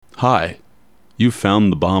Hi, you've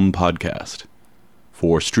found the Bomb Podcast.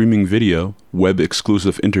 For streaming video,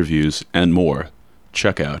 web-exclusive interviews, and more,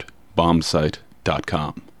 check out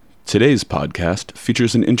bombsite.com. Today's podcast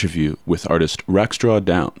features an interview with artist Rackstraw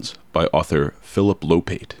Downs by author Philip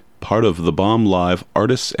Lopate, part of the Bomb Live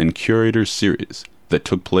Artists and Curators series that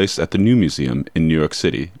took place at the New Museum in New York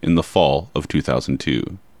City in the fall of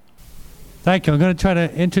 2002. Thank you. I'm going to try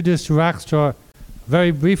to introduce Rackstraw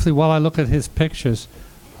very briefly while I look at his pictures.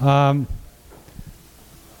 I've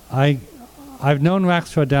known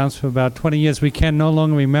Rackstraw Downs for about 20 years. We can no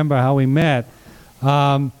longer remember how we met,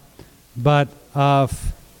 but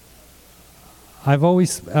I've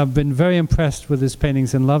always been very impressed with his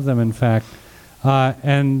paintings and love them, in fact.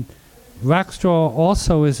 And Rackstraw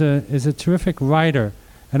also is a terrific writer,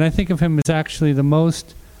 and I think of him as actually the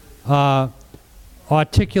most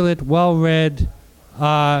articulate, well-read,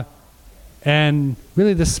 and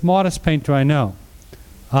really the smartest painter I know.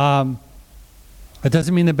 It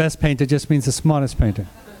doesn't mean the best painter, it just means the smartest painter.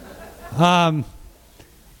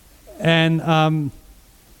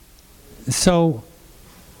 So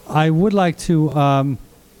I would like to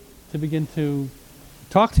begin to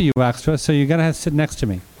talk to you, Rackstraw, so you're going to have to sit next to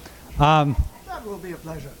me. That will be a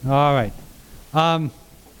pleasure. All right.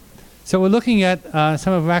 So we're looking at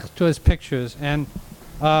some of Rackstraw's pictures, and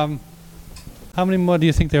how many more do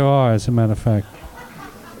you think there are, as a matter of fact?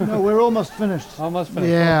 No, we're almost finished. Almost finished.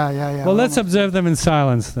 Yeah. Well, let's observe them in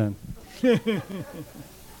silence then. Yeah, I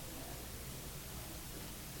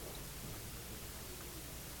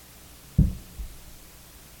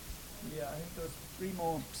think there's 3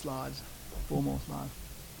 more slides, 4 more slides.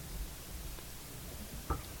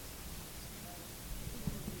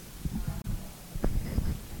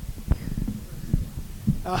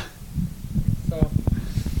 So,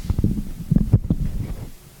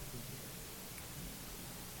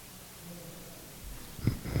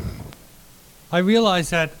 I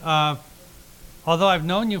realize that although I've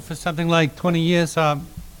known you for something like 20 years, there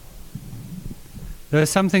are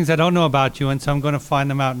some things I don't know about you, and so I'm going to find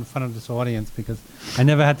them out in front of this audience because I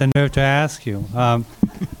never had the nerve to ask you.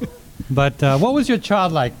 But what was your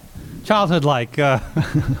childhood like?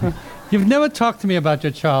 You've never talked to me about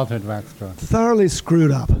your childhood, Rackstraw. Thoroughly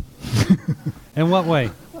screwed up. In what way?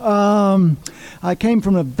 I came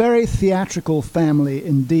from a very theatrical family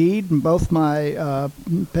indeed. Both my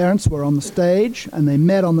parents were on the stage, and they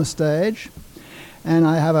met on the stage. And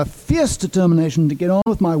I have a fierce determination to get on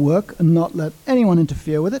with my work and not let anyone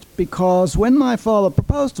interfere with it, because when my father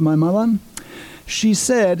proposed to my mother, she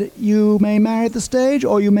said, "You may marry the stage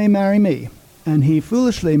or you may marry me." And he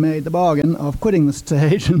foolishly made the bargain of quitting the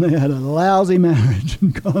stage, and they had a lousy marriage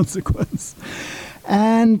in consequence.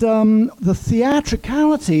 And the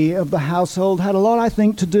theatricality of the household had a lot, I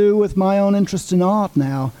think, to do with my own interest in art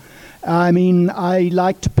now. I mean, I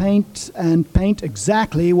like to paint and paint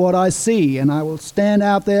exactly what I see, and I will stand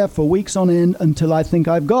out there for weeks on end until I think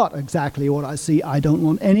I've got exactly what I see. I don't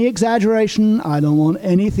want any exaggeration. I don't want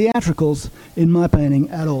any theatricals in my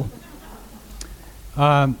painting at all.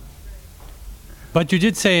 But you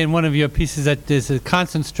did say in one of your pieces that there's a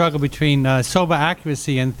constant struggle between sober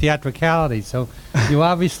accuracy and theatricality. So you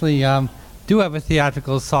obviously do have a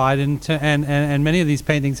theatrical side, and many of these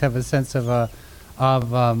paintings have a sense of a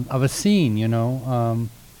scene, you know.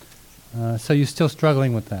 So you're still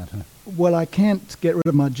struggling with that, huh? Well, I can't get rid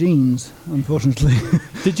of my genes, unfortunately.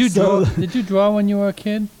 Did you draw when you were a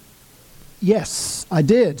kid? Yes, I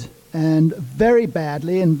did, and very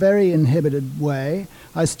badly, in very inhibited way.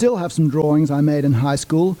 I still have some drawings I made in high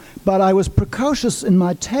school, but I was precocious in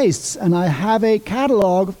my tastes, and I have a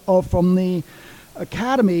catalogue from the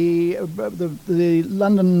Academy, the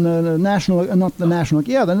London National, not the National,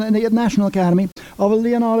 the National Academy, of a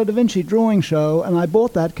Leonardo da Vinci drawing show, and I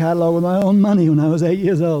bought that catalogue with my own money when I was 8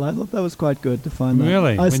 years old. I thought that was quite good to find that.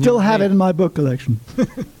 Really? I still have it in my book collection.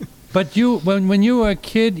 But when you were a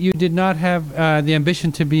kid, you did not have the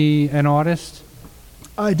ambition to be an artist?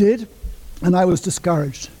 I did, and I was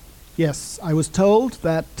discouraged. Yes, I was told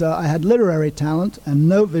that I had literary talent and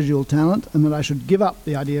no visual talent, and that I should give up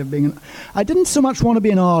the idea of being I didn't so much want to be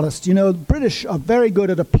an artist. You know, the British are very good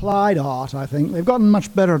at applied art, I think. They've gotten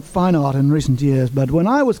much better at fine art in recent years. But when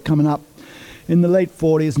I was coming up in the late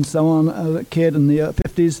 40s and so on, a kid in the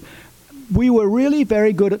 50s, we were really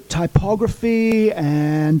very good at typography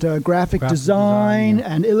and graphic design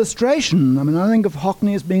and illustration. I mean, I think of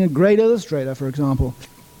Hockney as being a great illustrator, for example.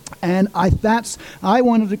 And I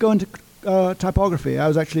wanted to go into typography. I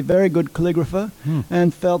was actually a very good calligrapher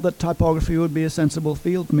and felt that typography would be a sensible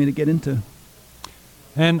field for me to get into.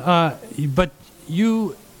 And but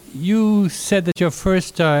you said that your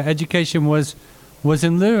first education was was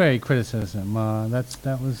in literary criticism.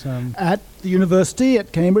 That was. At the university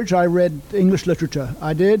at Cambridge, I read English literature.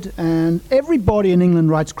 I did, and everybody in England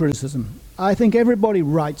writes criticism. I think everybody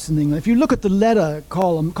writes in England. If you look at the letter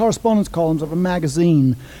column, correspondence columns of a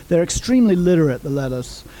magazine, they're extremely literate, the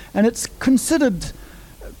letters. And it's considered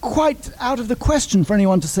quite out of the question for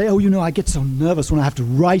anyone to say, oh, I get so nervous when I have to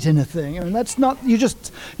write anything. I mean, that's not, you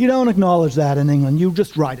don't acknowledge that in England. You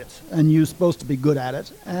just write it, and you're supposed to be good at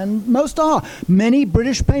it. And most are. Many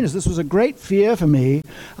British painters, this was a great fear for me.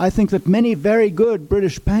 I think that many very good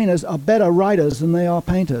British painters are better writers than they are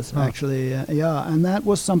painters, actually. Yeah, and that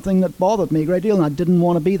was something that bothered me a great deal, and I didn't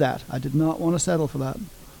want to be that. I did not want to settle for that.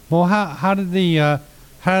 Well, how did the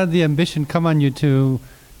ambition come on you to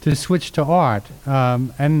switch to art,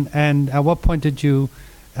 and at what point did you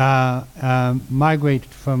migrate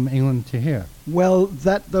from England to here? Well,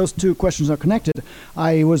 those two questions are connected.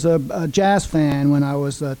 I was a jazz fan when I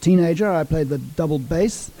was a teenager. I played the double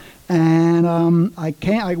bass, and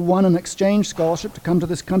I won an exchange scholarship to come to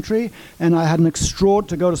this country, and I had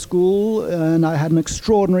to go to school, and I had an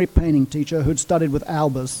extraordinary painting teacher who'd studied with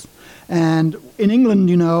Albers. And in England,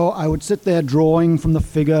 I would sit there drawing from the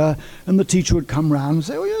figure, and the teacher would come round and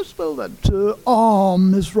say, oh, yes, well, that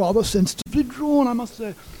arm is rather sensitively drawn, I must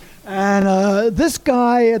say. And this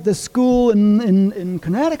guy at the school in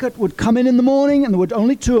Connecticut would come in the morning, and there were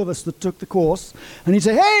only two of us that took the course. And he'd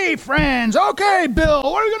say, hey, friends, okay, Bill,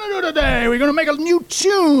 what are we going to do today? We're going to make a new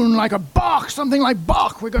tune, like a Bach, something like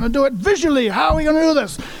Bach. We're going to do it visually. How are we going to do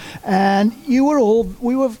this? And we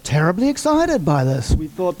were terribly excited by this. We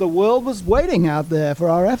thought the world was waiting out there for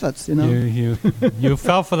our efforts, You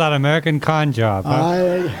fell for that American con job,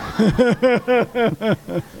 huh?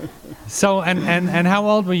 So, and how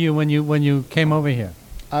old were you when you came over here?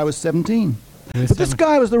 I was 17. But this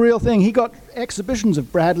guy was the real thing. He got exhibitions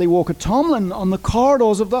of Bradley Walker Tomlin on the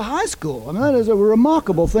corridors of the high school. I mean, that is a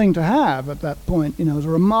remarkable thing to have at that point. It was a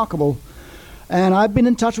remarkable... And I've been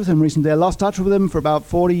in touch with him recently. I lost touch with him for about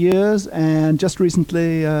 40 years, and just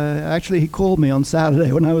recently, actually, he called me on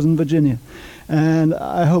Saturday when I was in Virginia. And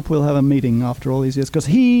I hope we'll have a meeting after all these years, because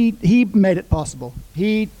he made it possible.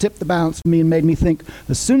 He tipped the balance for me and made me think,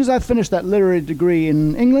 as soon as I finish that literary degree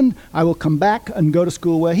in England, I will come back and go to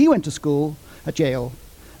school where he went to school, at Yale.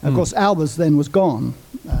 Of course, Albers then was gone,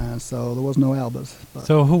 so there was no Albers.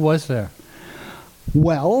 So who was there?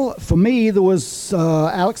 Well, for me, there was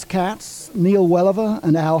Alex Katz, Neil Welliver,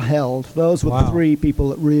 and Al Held. Those were the three people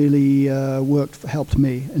that really helped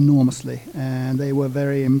me enormously, and they were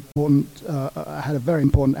very important, had a very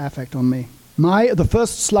important affect on me. The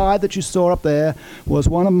first slide that you saw up there was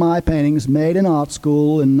one of my paintings made in art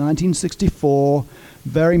school in 1964,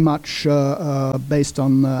 very much based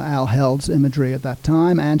on Al Held's imagery at that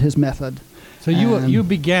time and his method. So you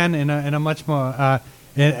began in a much more...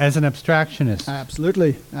 as an abstractionist.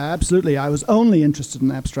 Absolutely. I was only interested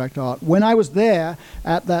in abstract art. When I was there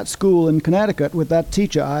at that school in Connecticut with that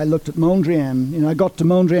teacher, I looked at Mondrian. I got to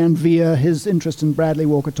Mondrian via his interest in Bradley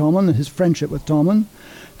Walker Tomlin and his friendship with Tomlin.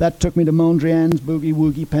 That took me to Mondrian's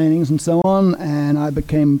boogie-woogie paintings and so on, and I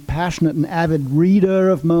became passionate and avid reader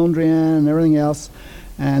of Mondrian and everything else.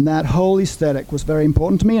 And that whole aesthetic was very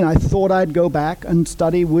important to me, and I thought I'd go back and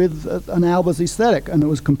study with an Albers aesthetic, and it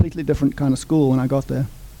was a completely different kind of school when I got there.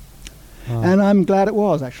 And I'm glad it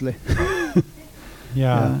was, actually.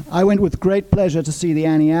 Yeah. I went with great pleasure to see the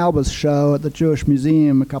Annie Albers show at the Jewish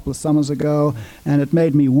Museum a couple of summers ago, and it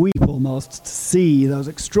made me weep almost to see those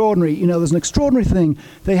extraordinary, there's an extraordinary thing.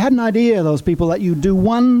 They had an idea, those people, that you do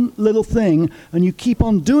one little thing and you keep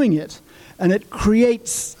on doing it, and it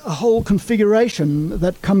creates a whole configuration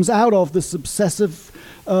that comes out of this obsessive,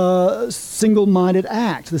 single-minded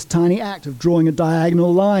act, this tiny act of drawing a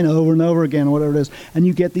diagonal line over and over again, or whatever it is. And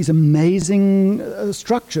you get these amazing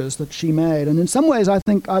structures that she made. And in some ways, I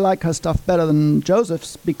think I like her stuff better than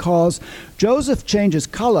Joseph's, because Joseph changes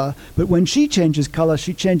color, but when she changes color,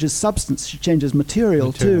 she changes substance, she changes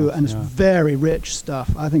material too, and it's very rich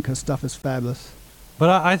stuff. I think her stuff is fabulous. But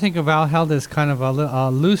I think of Al Held as kind of a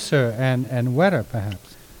looser and wetter,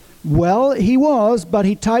 perhaps. Well, he was, but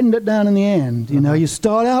he tightened it down in the end. You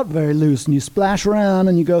start out very loose and you splash around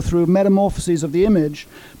and you go through metamorphoses of the image,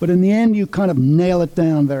 but in the end you kind of nail it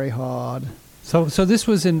down very hard. So this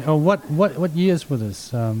was in what years were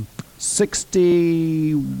this?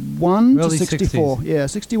 61 Early to 64. 60s. Yeah,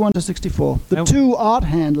 61 to 64. The two art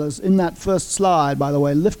handlers in that first slide, by the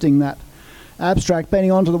way, lifting that abstract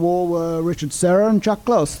painting onto the wall were Richard Serra and Chuck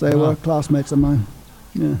Close. They were classmates of mine.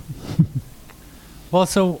 Yeah. Well,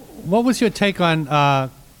 so what was your take on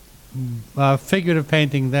figurative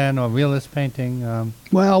painting then, or realist painting?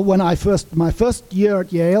 Well, when my first year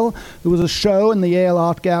at Yale, there was a show in the Yale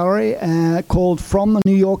Art Gallery called From the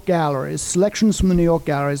New York Galleries, selections from the New York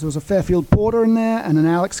Galleries. There was a Fairfield Porter in there and an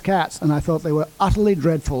Alex Katz, and I thought they were utterly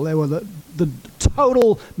dreadful. They were the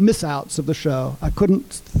total missouts of the show. I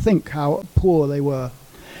couldn't think how poor they were.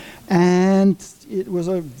 And it was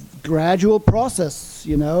a gradual process,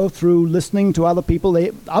 through listening to other people.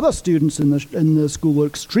 Other students in the school were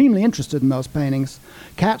extremely interested in those paintings.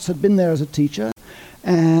 Katz had been there as a teacher,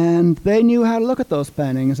 and they knew how to look at those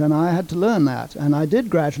paintings, and I had to learn that. And I did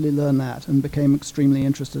gradually learn that and became extremely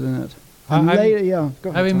interested in it. And later, go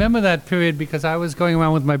ahead, I remember that period because I was going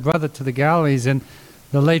around with my brother to the galleries in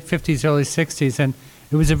the late 50s, early 60s, and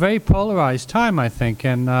it was a very polarized time, I think.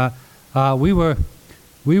 And we were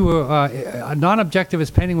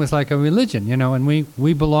non-objectivist painting was like a religion, and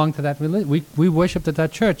we belonged to that religion. We worshipped at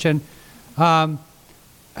that church, and I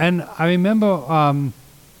remember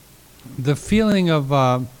the feeling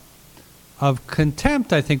of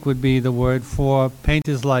contempt, I think would be the word, for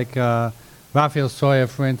painters like Raphael Soyer,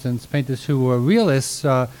 for instance, painters who were realists.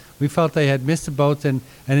 We felt they had missed the boat, and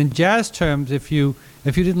in jazz terms, if you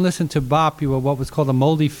didn't listen to bop, you were what was called a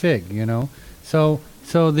moldy fig, So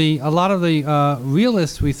a lot of the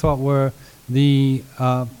realists we thought were the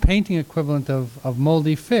painting equivalent of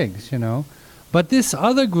moldy figs, But this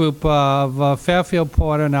other group of Fairfield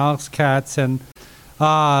Porter and Alex Katz and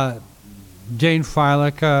Jane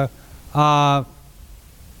Freilich,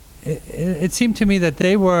 it seemed to me that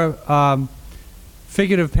they were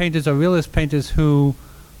figurative painters or realist painters who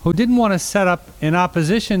didn't want to set up in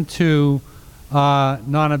opposition to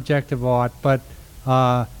non-objective art, but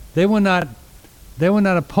they were not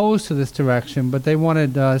opposed to this direction, but they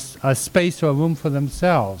wanted a space or a room for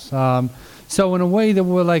themselves. So in a way, there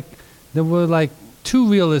were like two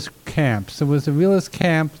realist camps. There was the realist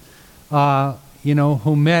camp,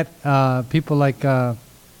 who met people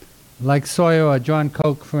like Sawyer or John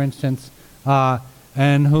Koch, for instance,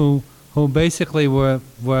 and who basically were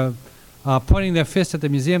pointing their fists at the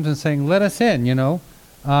museums and saying, "Let us in,"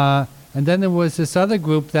 And then there was this other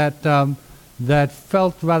group that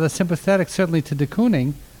felt rather sympathetic, certainly to de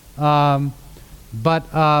Kooning, but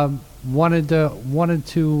wanted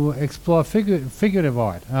to explore figurative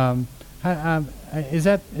art. Is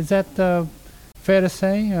that fair to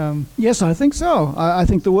say? Yes, I think so. I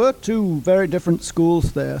think there were two very different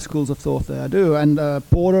schools there, schools of thought there, I do. And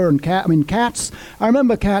Porter and Katz, I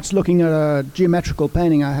remember Katz looking at a geometrical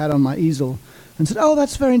painting I had on my easel and said, "Oh,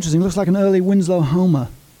 that's very interesting. Looks like an early Winslow Homer."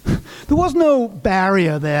 There was no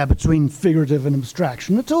barrier there between figurative and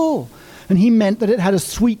abstraction at all. And he meant that it had a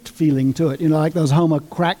sweet feeling to it, like those Homer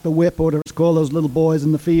crack the whip, or whatever it's called, those little boys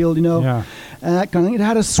in the field, Yeah. That kind of thing. It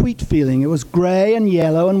had a sweet feeling. It was gray and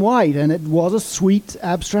yellow and white, and it was a sweet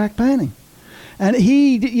abstract painting. And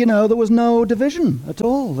there was no division at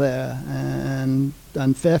all there. And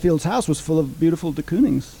Fairfield's house was full of beautiful de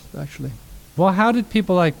Koonings, actually. Well, how did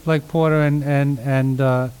people like Porter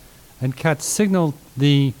and Katz signal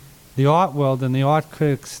the art world and the art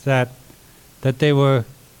critics that they were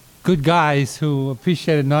good guys who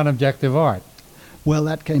appreciated non-objective art? Well,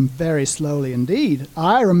 that came very slowly indeed.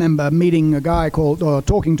 I remember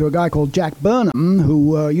talking to a guy called Jack Burnham,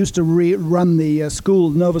 who used to run the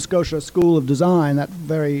Nova Scotia School of Design, that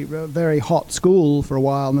very, very hot school for a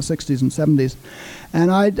while in the 60s and 70s.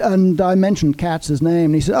 And I mentioned Katz's name,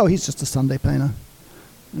 and he said, "Oh, he's just a Sunday painter."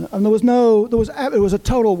 And it was a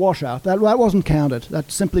total washout. That wasn't counted.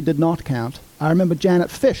 That simply did not count. I remember Janet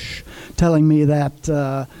Fish telling me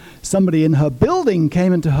that somebody in her building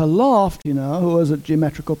came into her loft, who was a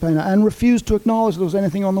geometrical painter, and refused to acknowledge there was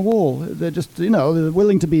anything on the wall. They're just, they're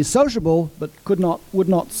willing to be sociable, but would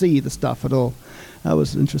not see the stuff at all. That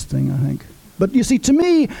was interesting, I think. But you see, to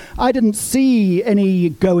me, I didn't see any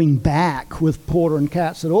going back with Porter and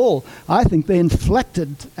Katz at all. I think they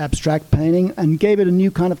inflected abstract painting and gave it a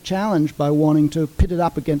new kind of challenge by wanting to pit it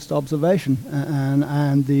up against observation.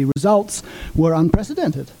 And the results were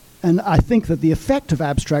unprecedented. And I think that the effect of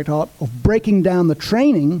abstract art, of breaking down the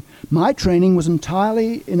training, my training was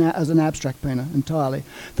entirely as an abstract painter, entirely.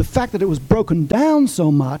 The fact that it was broken down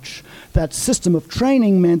so much, that system of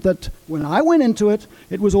training meant that when I went into it,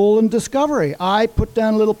 it was all in discovery. I put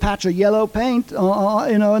down a little patch of yellow paint,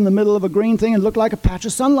 in the middle of a green thing, and it looked like a patch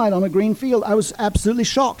of sunlight on a green field. I was absolutely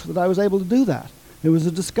shocked that I was able to do that. It was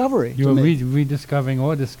a discovery. You were rediscovering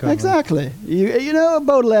or discovering. Exactly.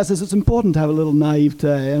 Baudelaire says it's important to have a little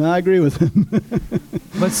naivete, and I agree with him.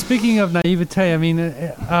 But speaking of naivete, I mean,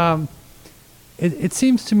 it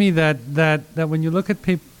seems to me that when you look at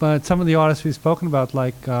some of the artists we've spoken about,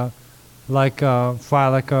 like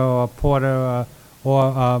Freilich or Porter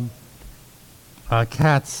or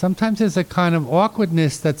cats, sometimes there's a kind of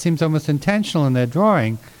awkwardness that seems almost intentional in their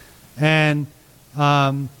drawing, and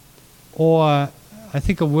or I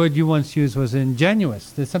think a word you once used was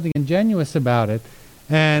ingenuous. There's something ingenuous about it,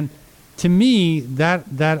 and to me,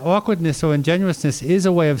 that awkwardness or ingenuousness is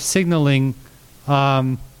a way of signaling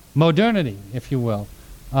modernity, if you will,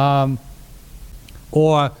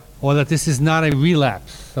 or that this is not a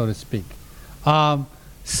relapse, so to speak.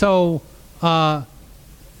 So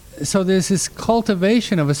there's this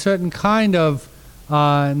cultivation of a certain kind of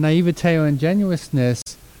naivete or ingenuousness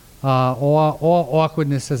or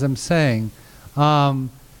awkwardness, as I'm saying.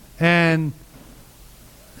 And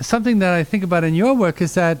something that I think about in your work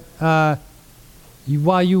is that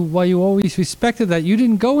while you always respected that, you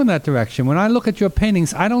didn't go in that direction. When I look at your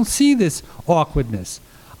paintings, I don't see this awkwardness.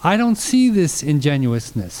 I don't see this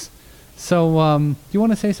ingenuousness. So, do you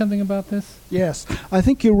want to say something about this? Yes, I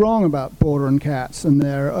think you're wrong about Porter and Katz and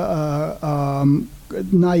their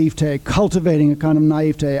naivete, cultivating a kind of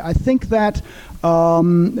naivete. I think that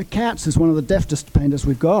Katz is one of the deftest painters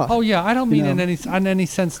we've got. Oh yeah, I don't mean in any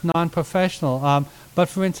sense non-professional. But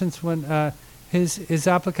for instance, when his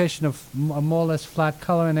application of a more or less flat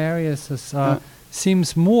color in areas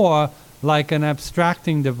seems more like an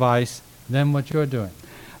abstracting device than what you're doing.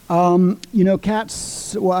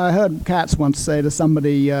 Katz, well, I heard Katz once say to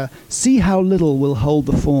somebody, see how little will hold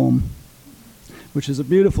the form, which is a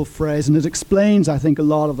beautiful phrase, and it explains, I think, a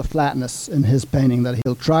lot of the flatness in his painting, that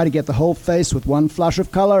he'll try to get the whole face with one flush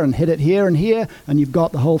of color and hit it here, and you've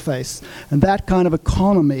got the whole face. And that kind of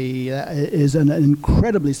economy is an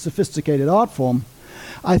incredibly sophisticated art form.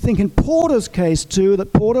 I think in Porter's case, too,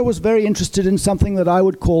 that Porter was very interested in something that I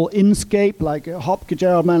would call inscape, like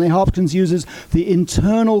Gerald Manley Hopkins uses the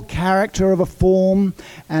internal character of a form,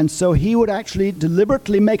 and so he would actually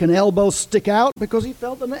deliberately make an elbow stick out because he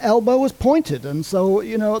felt that an elbow was pointed, and so,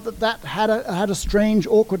 that had a strange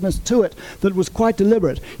awkwardness to it that was quite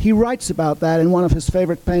deliberate. He writes about that in one of his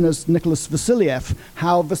favorite painters, Nicholas Vassiliev,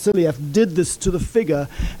 how Vassiliev did this to the figure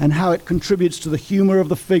and how it contributes to the humor of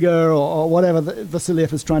the figure or whatever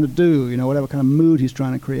Vassiliev is trying to do, whatever kind of mood he's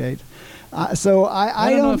trying to create. So I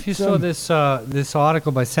don't know if you saw this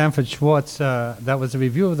article by Sanford Schwartz that was a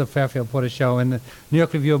review of the Fairfield Porter show in the New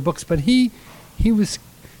York Review of Books, but he was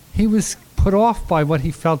put off by what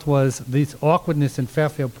he felt was this awkwardness in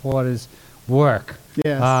Fairfield Porter's work.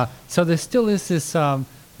 Yes. So there still is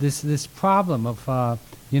this problem of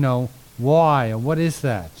why or what is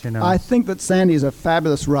that? I think that Sandy is a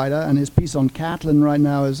fabulous writer, and his piece on Catlin right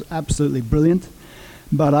now is absolutely brilliant.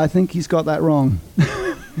 But I think he's got that wrong.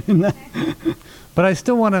 But I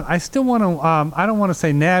still want to. I don't want to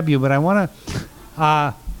say nab you, but I want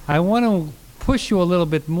to push you a little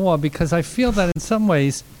bit more, because I feel that in some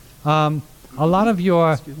ways, a lot of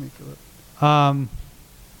your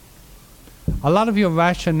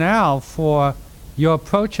rationale for your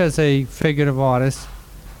approach as a figurative artist,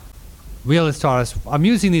 realist artist, I'm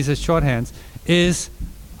using these as shorthands, is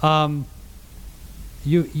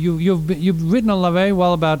You've written very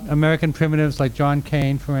well about American primitives, like John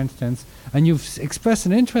Kane, for instance, and you've expressed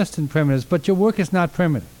an interest in primitives, but your work is not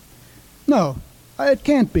primitive. No, it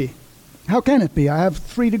can't be. How can it be? I have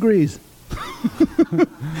 3 degrees.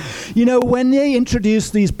 When they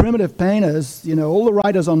introduce these primitive painters, all the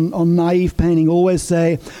writers on naive painting always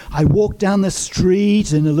say, I walked down the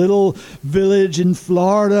street in a little village in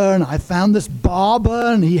Florida and I found this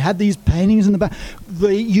barber and he had these paintings in the back.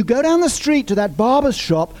 You go down the street to that barber's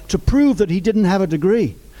shop to prove that he didn't have a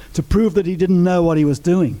degree, to prove that he didn't know what he was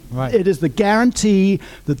doing. Right. It is the guarantee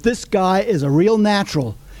that this guy is a real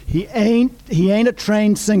natural. He ain't a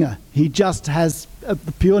trained singer. He just has a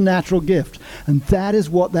pure natural gift, and that is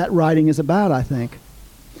what that writing is about, I think.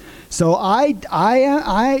 So I'm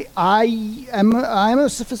a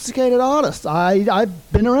sophisticated artist.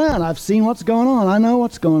 I've been around. I've seen what's going on. I know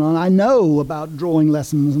what's going on. I know about drawing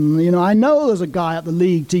lessons, and I know there's a guy at the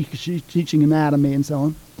league teaching anatomy and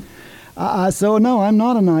so on. So no, I'm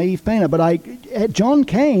not a naive painter. But John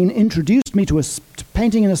Kane introduced me to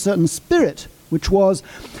painting in a certain spirit, which was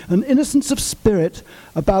an innocence of spirit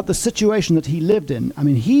about the situation that he lived in. I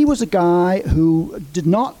mean, he was a guy who would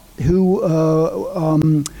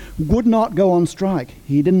not go on strike.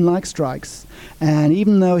 He didn't like strikes. And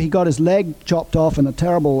even though he got his leg chopped off in a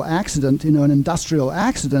terrible accident, an industrial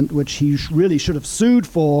accident, which he really should have sued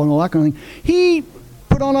for and all that kind of thing, he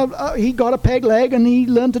put put on he got a peg leg and he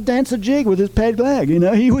learned to dance a jig with his peg leg.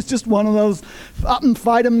 He was just one of those up and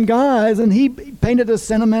fight 'em guys, and he painted a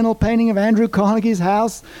sentimental painting of Andrew Carnegie's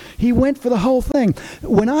house. He went for the whole thing.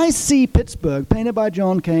 When I see Pittsburgh painted by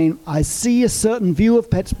John Kane, I see a certain view of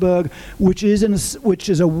Pittsburgh which is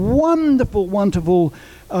a wonderful, wonderful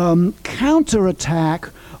counterattack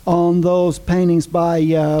on those paintings by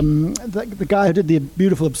the guy who did the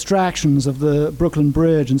beautiful abstractions of the Brooklyn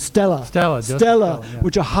Bridge, and Stella, yeah.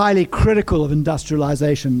 which are highly critical of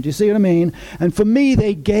industrialization. Do you see what I mean? And for me,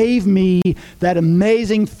 they gave me that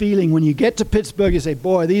amazing feeling when you get to Pittsburgh, you say,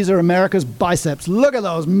 boy, these are America's biceps. Look at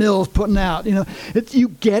those mills putting out. You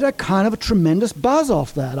get a kind of a tremendous buzz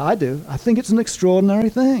off that. I do. I think it's an extraordinary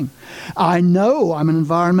thing. I know I'm an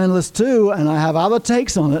environmentalist too, and I have other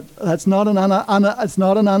takes on it. That's not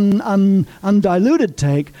an undiluted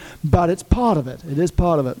take, but it's part of it. It is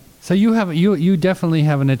part of it. So you definitely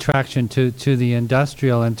have an attraction to the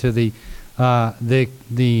industrial and to the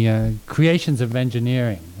creations of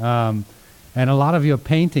engineering, and a lot of your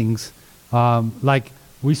paintings, like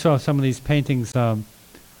we saw some of these paintings about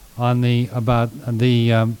the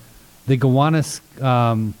Gowanus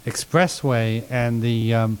Expressway and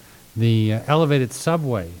the elevated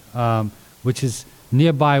subway, which is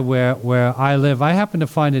nearby where I live. I happen to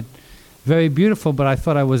find it very beautiful, but I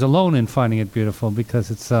thought I was alone in finding it beautiful because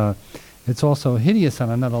it's also hideous on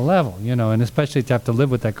another level, and especially to have to live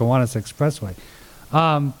with that Gowanus Expressway,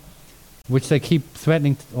 which they keep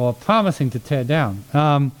threatening or promising to tear down.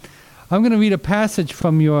 I'm going to read a passage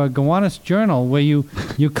from your Gowanus journal where you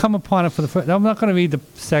come upon it for the first. I'm not going to read the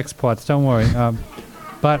sex parts, don't worry,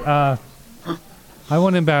 but I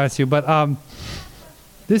won't embarrass you, but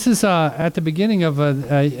this is at the beginning of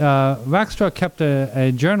Rackstraw kept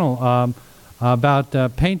a journal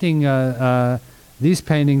about painting these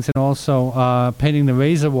paintings and also painting the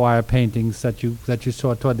razor wire paintings that you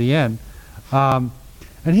saw toward the end. And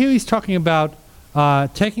here he's talking about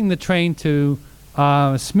taking the train to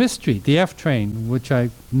Smith Street, the F train, which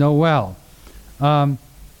I know well.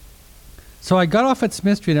 So I got off at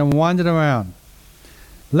Smith Street and wandered around.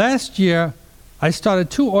 Last year, I started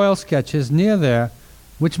 2 oil sketches near there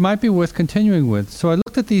which might be worth continuing with, so I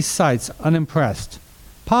looked at these sites unimpressed.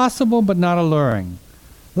 Possible but not alluring.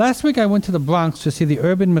 Last week I went to the Bronx to see the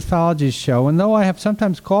Urban Mythologies show, and though I have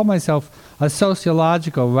sometimes called myself a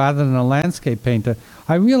sociological rather than a landscape painter,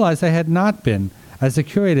 I realized I had not been, as the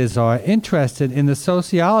curators are, interested in the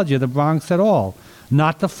sociology of the Bronx at all.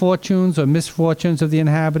 Not the fortunes or misfortunes of the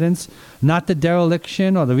inhabitants, not the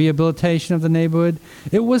dereliction or the rehabilitation of the neighborhood.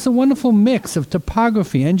 It was a wonderful mix of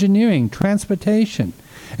topography, engineering, transportation.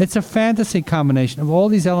 It's a fantasy combination of all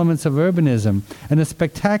these elements of urbanism, and a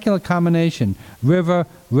spectacular combination: river,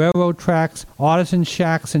 railroad tracks, artisan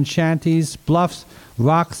shacks and shanties, bluffs,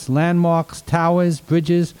 rocks, landmarks, towers,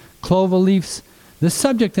 bridges, clover leaves. The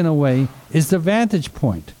subject, in a way, is the vantage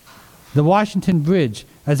point. The Washington Bridge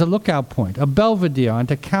as a lookout point, a belvedere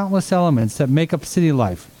onto countless elements that make up city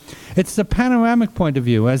life. It's the panoramic point of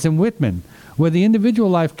view, as in Whitman, where the individual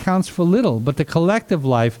life counts for little, but the collective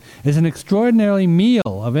life is an extraordinary meal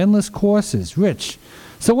of endless courses, rich.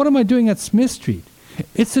 So what am I doing at Smith Street?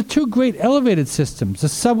 It's the 2 great elevated systems, the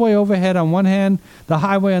subway overhead on one hand, the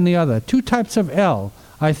highway on the other. 2 types of L.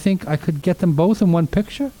 I think I could get them both in one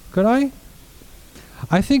picture. Could I?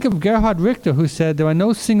 I think of Gerhard Richter, who said there are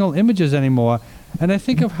no single images anymore, and I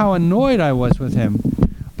think of how annoyed I was with him,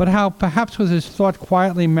 but how, perhaps with his thought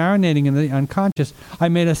quietly marinating in the unconscious, I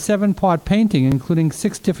made a 7-part painting, including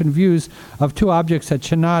 6 different views of 2 objects at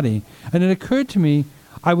Chinati. And it occurred to me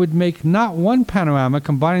I would make not one panorama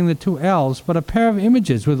combining the 2 L's, but a pair of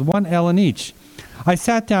images with 1 L in each. I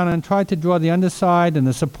sat down and tried to draw the underside and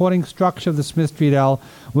the supporting structure of the Smith Street L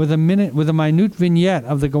with a minute vignette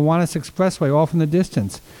of the Gowanus Expressway off in the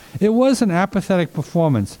distance. It was an apathetic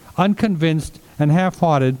performance, unconvinced and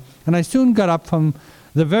half-hearted, and I soon got up from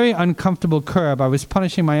the very uncomfortable curb I was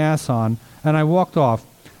punishing my ass on, and I walked off.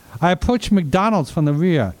 I approached McDonald's from the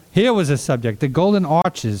rear. Here was a subject, the golden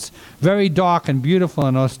arches, very dark and beautiful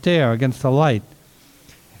and austere against the light.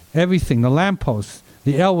 Everything, the lampposts,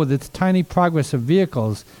 the L with its tiny progress of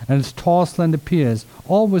vehicles and its tall, slender piers,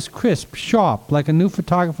 all was crisp, sharp, like a new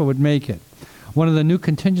photographer would make it. One of the new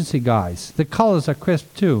contingency guys. The colors are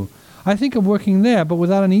crisp, too. I think of working there, but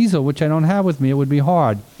without an easel, which I don't have with me, it would be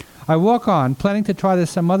hard. I walk on, planning to try this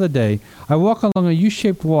some other day. I walk along a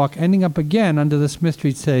U-shaped walk, ending up again under the Smith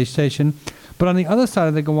Street station, but on the other side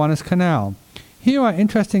of the Gowanus Canal. Here are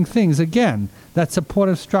interesting things, again, that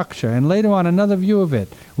supportive structure, and later on another view of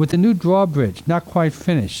it, with the new drawbridge, not quite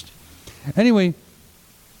finished. Anyway,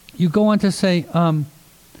 you go on to say,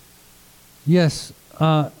 yes,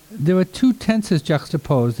 there are two tenses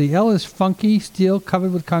juxtaposed. The L is funky steel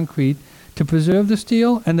covered with concrete to preserve the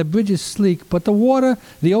steel, and the bridge is sleek. But the water,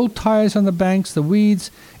 the old tires on the banks, the weeds,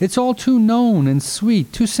 it's all too known and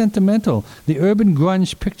sweet, too sentimental. The urban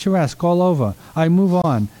grunge picturesque all over. I move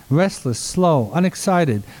on, restless, slow,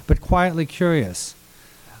 unexcited, but quietly curious.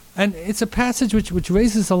 And it's a passage which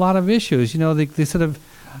raises a lot of issues. You know, the sort of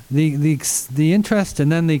the interest, and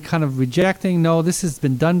then the kind of rejecting. No, this has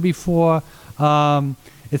been done before.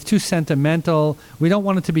 It's too sentimental. We don't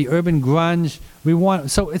want it to be urban grunge. We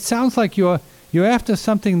want. So it sounds like you're after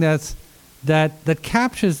something that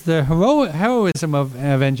captures the heroism of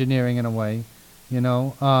engineering in a way, you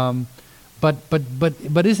know.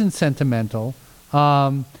 But isn't sentimental.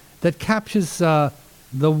 That captures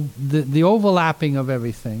the overlapping of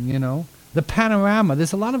everything, you know. The panorama.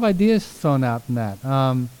 There's a lot of ideas thrown out in that.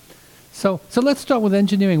 So let's start with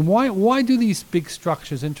engineering. Why do these big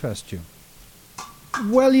structures interest you?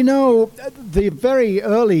 Well, you know, the very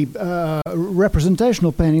early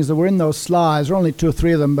representational paintings that were in those slides, there were only 2 or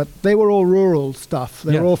 3 of them, but they were all rural stuff.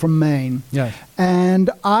 They were all from Maine. Yes. And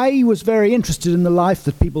I was very interested in the life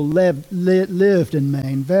that people lived in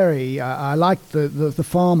Maine. I liked the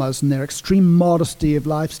farmers and their extreme modesty of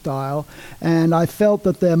lifestyle. And I felt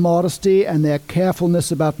that their modesty and their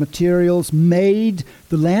carefulness about materials made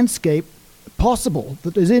the landscape possible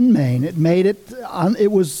that is in Maine. It made it.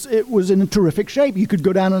 It was in a terrific shape. You could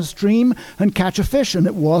go down a stream and catch a fish, and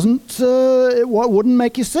it wasn't. It wouldn't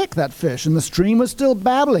make you sick, that fish. And the stream was still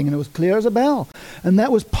babbling, and it was clear as a bell. And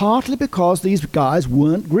that was partly because these guys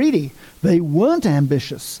weren't greedy. They weren't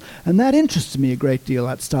ambitious, and that interested me a great deal,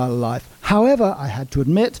 that style of life. However, I had to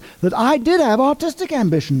admit that I did have artistic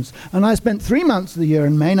ambitions, and I spent 3 months of the year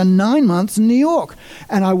in Maine and 9 months in New York,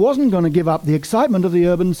 and I wasn't going to give up the excitement of the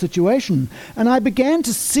urban situation. And I began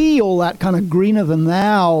to see all that kind of greener than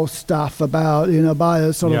thou stuff about, you know,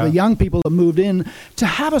 by sort of the young people that moved in, to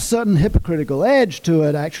have a certain hypocritical edge to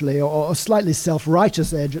it, actually, or a slightly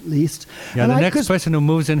self-righteous edge at least. Yeah, and the next person who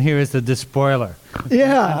moves in here is the despoiler.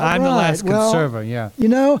 Yeah, I'm the last conserver, You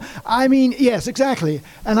know, I mean, yes, exactly.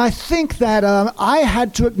 And I think that I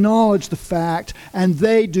had to acknowledge the fact, and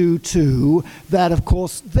they do too, that of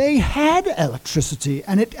course they had electricity,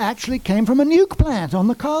 and it actually came from a nuke plant on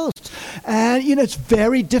the coast. And, you know, it's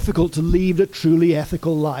very difficult to lead a truly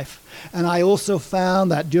ethical life. And I also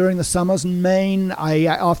found that during the summers in Maine,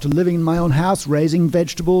 after living in my own house, raising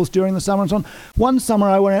vegetables during the summer and so on, one summer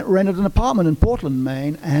I rented an apartment in Portland,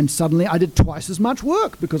 Maine, and suddenly I did twice as much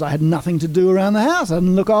work because I had nothing to do around the house. I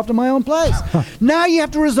didn't look after my own place. Now you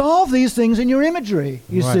have to resolve these things in your imagery,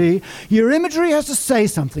 you see. Your imagery has to say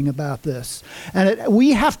something about this. And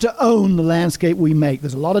we have to own the landscape we make.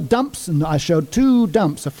 There's a lot of dumps, and I showed 2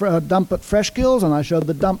 dumps, a dump at Freshkills, and I showed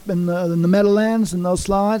the dump in the Meadowlands in those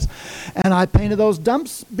slides. And I painted those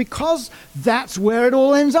dumps because that's where it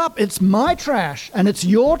all ends up. It's my trash, and it's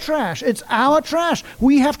your trash. It's our trash.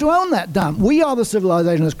 We have to own that dump. We are the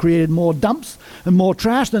civilization that's created more dumps and more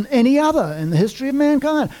trash than any other in the history of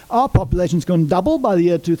mankind. Our population's going to double by the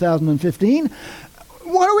year 2015.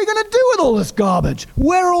 What are we going to do with all this garbage?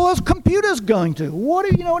 Where are all those computers going to?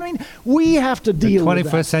 You know what I mean? We have to deal with that The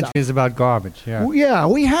 21st century is about garbage, Yeah,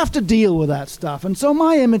 we have to deal with that stuff. And so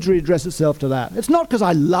my imagery addresses itself to that. It's not because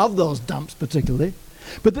I love those dumps particularly,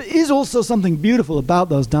 but there is also something beautiful about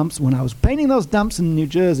those dumps. When I was painting those dumps in New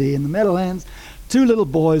Jersey, in the Meadowlands, 2 little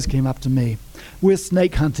boys came up to me. We're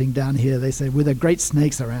snake hunting down here, they said. We're the great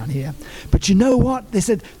snakes around here. But you know what? They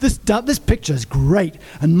said, this picture is great.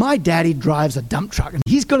 And my daddy drives a dump truck, and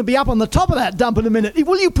he's going to be up on the top of that dump in a minute.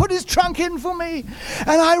 Will you put his trunk in for me?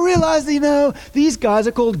 And I realized, you know, these guys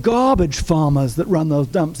are called garbage farmers that run those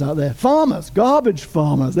dumps out there. Farmers, garbage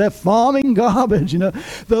farmers. They're farming garbage, you know.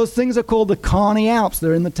 Those things are called the Kearney Alps.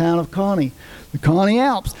 They're in the town of Kearney. The Kearney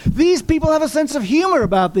Alps. These people have a sense of humor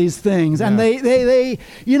about these things, and they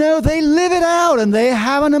you know, they live it out, and they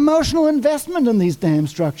have an emotional investment in these damn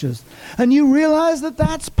structures. And you realize that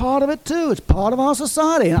that's part of it too. It's part of our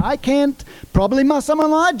society. And I can't, probably some of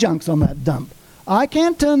my junk's on that dump. I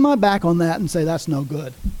can't turn my back on that and say that's no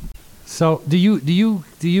good. So do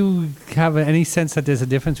you have any sense that there's a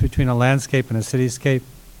difference between a landscape and a cityscape?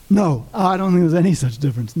 No, I don't think there's any such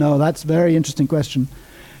difference. No, that's a very interesting question.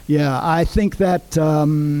 Yeah, I think that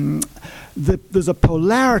there's a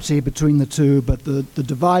polarity between the two, but the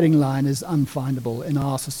dividing line is unfindable in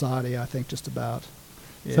our society, I think, just about.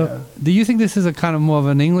 Yeah. So do you think this is a kind of more of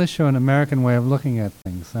an English or an American way of looking at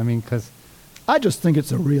things? I mean, because I just think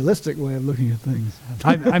it's a realistic way of looking at things.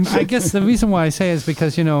 I guess the reason why I say is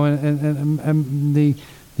because, you know, and the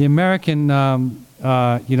American,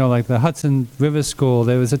 you know, like the Hudson River School,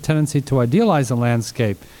 there was a tendency to idealize the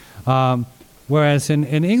landscape. Whereas in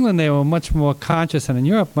England, they were much more conscious, and in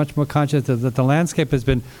Europe, much more conscious that the landscape has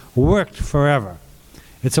been worked forever.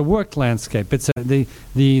 It's a worked landscape. It's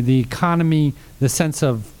the economy, the sense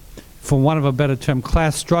of, for want of a better term,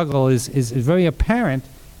 class struggle is very apparent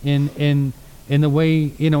in the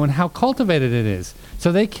way, in how cultivated it is.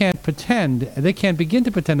 So they can't begin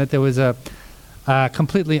to pretend that there was a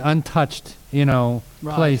completely untouched,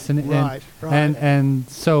 place. And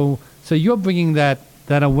so you're bringing that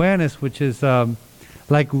awareness, which is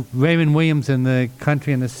like Raymond Williams in The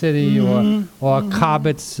Country and the City, or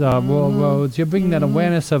Cobbett's Rural Roads. You're bringing that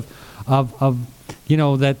awareness of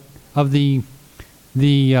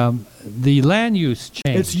the land use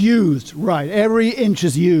change. It's used, right. Every inch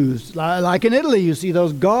is used. Like in Italy, you see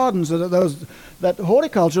those gardens, that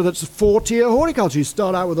horticulture that's 4-tier horticulture. You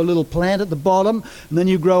start out with a little plant at the bottom, and then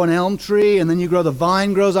you grow an elm tree, and then the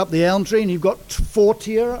vine grows up the elm tree, and you've got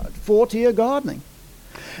 4-tier gardening.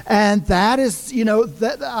 And that is,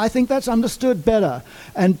 I think that's understood better.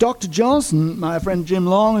 And Dr. Johnson, my friend Jim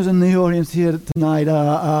Long, who's in the audience here tonight,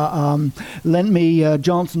 lent me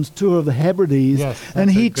Johnson's tour of the Hebrides. Yes, and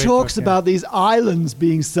he talks about these islands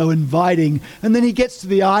being so inviting. And then he gets to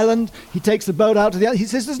the island, he takes the boat out to the island, he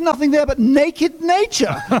says, there's nothing there but naked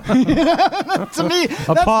nature. To me,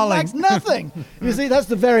 that lacks nothing. You see, that's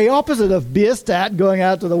the very opposite of Bierstadt going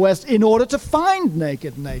out to the west in order to find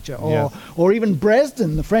naked nature. Or even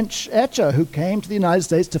Bresden, the French etcher who came to the United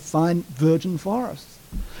States to find virgin forests.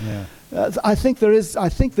 Yeah. I think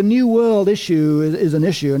the New World issue is an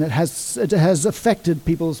issue, and it has affected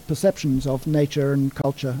people's perceptions of nature and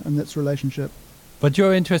culture and its relationship. But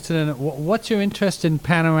you're interested in what's your interest in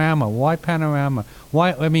panorama? Why panorama?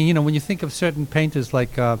 Why? I mean, when you think of certain painters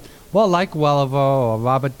like Welliver or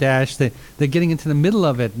Robert Dash, they're getting into the middle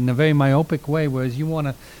of it in a very myopic way, whereas you want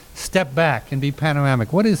to step back and be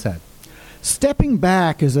panoramic. What is that? Stepping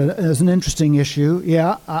back is an interesting issue.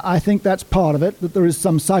 Yeah, I think that's part of it, that there is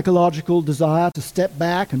some psychological desire to step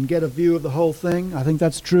back and get a view of the whole thing. I think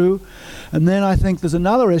that's true. And then I think there's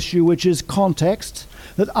another issue, which is context,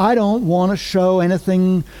 that I don't want to show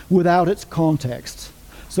anything without its context.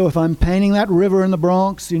 So if I'm painting that river in the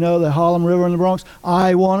Bronx, the Harlem River in the Bronx,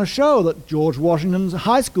 I want to show that George Washington's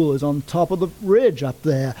high school is on top of the ridge up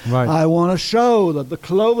there. Right. I want to show that the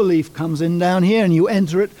cloverleaf comes in down here and you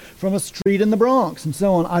enter it from a street in the Bronx and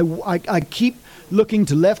so on. I keep looking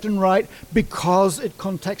to left and right because it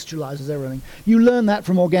contextualizes everything. You learn that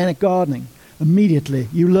from organic gardening. Immediately,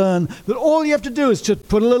 you learn that all you have to do is to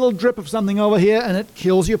put a little drip of something over here and it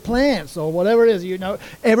kills your plants or whatever it is.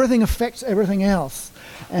 Everything affects everything else.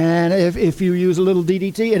 And if you use a little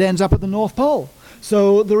DDT, it ends up at the North Pole.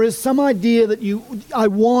 So there is some idea that I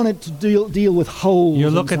wanted to deal with holes.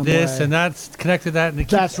 You look at this, and that's connected to that, and it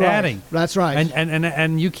keeps adding. That's right.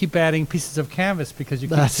 And you keep adding pieces of canvas because you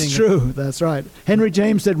keep seeing That's true. That's right. Henry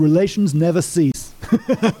James said relations never cease.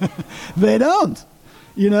 They don't.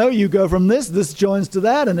 You go from this joins to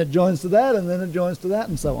that, and it joins to that, and then it joins to that,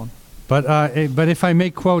 and so on. But if I may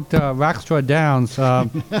quote Rackstraw Downs,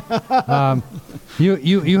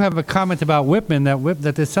 you have a comment about Whitman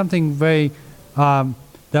that there's something very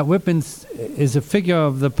that Whitman is a figure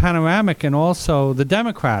of the panoramic and also the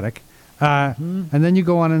democratic, and then you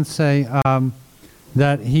go on and say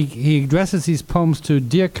that he addresses these poems to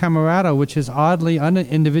Dear Camerado, which is oddly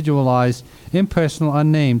unindividualized, impersonal,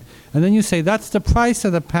 unnamed, and then you say that's the price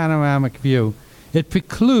of the panoramic view. It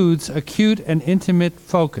precludes acute and intimate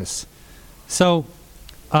focus. So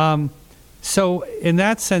in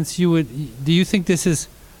that sense, do you think this is?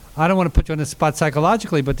 I don't want to put you on the spot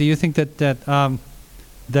psychologically, but do you think that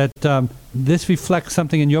this reflects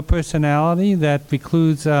something in your personality that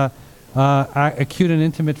precludes acute and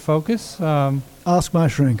intimate focus? Ask my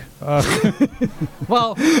shrink.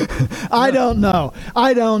 Well, I don't know.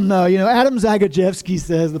 Adam Zagajewski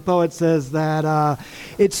says, the poet says that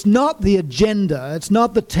it's not the agenda, it's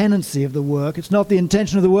not the tendency of the work, it's not the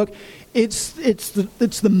intention of the work, it's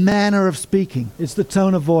the manner of speaking, it's the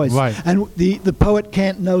tone of voice. Right. And the poet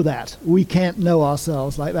can't know that. We can't know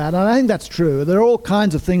ourselves like that. And I think that's true. There are all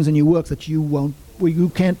kinds of things in your work that you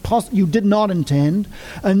did not intend,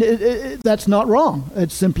 and that's not wrong.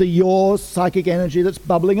 It's simply your psychic energy that's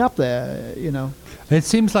bubbling up there, It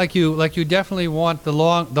seems like you definitely want the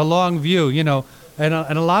long view, and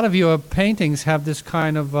a lot of your paintings have this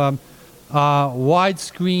kind of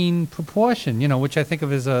widescreen proportion, which I think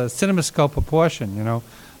of as a cinemascope proportion,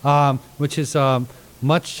 which is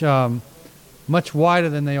much wider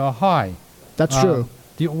than they are high. That's true.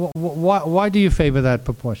 Why do you favor that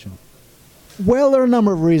proportion? Well, there are a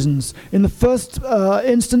number of reasons. In the first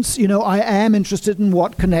instance, I am interested in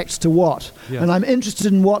what connects to what. Yes. And I'm interested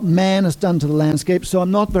in what man has done to the landscape, so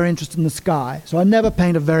I'm not very interested in the sky. So I never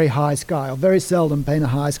paint a very high sky, or very seldom paint a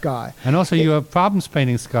high sky. And also, you have problems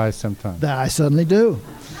painting skies sometimes. That I certainly do.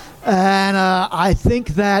 And I think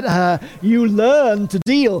that you learn to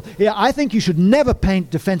deal. Yeah, I think you should never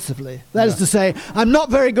paint defensively. That is to say, I'm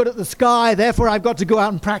not very good at the sky, therefore I've got to go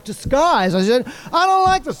out and practice skies. I said, I don't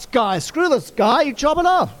like the sky. Screw the sky. You chop it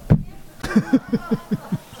off.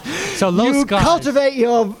 So low You skies. cultivate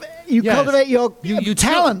your Yes. cultivate your You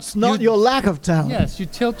talents, not your lack of talent. Yes, you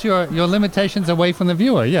tilt your limitations away from the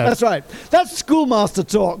viewer. Yes. That's right. That's schoolmaster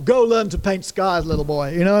talk. Go learn to paint skies, little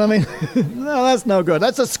boy. You know what I mean? No, that's no good.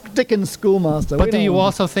 That's a sticking schoolmaster. But do you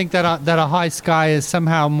also think that a high sky is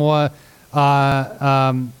somehow more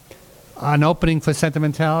an opening for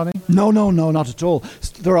sentimentality? No, not at all.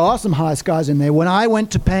 There are some high skies in there. When I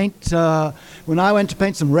went to paint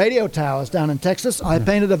some radio towers down in Texas, I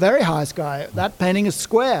painted a very high sky. That painting is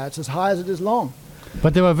square. It's as high as it is long.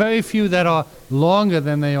 But there are very few that are longer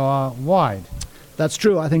than they are wide. That's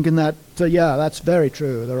true. I think in that, that's very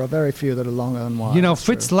true. There are very few that are longer than wide. You know, That's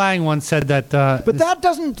Fritz true. Lang once said that. But that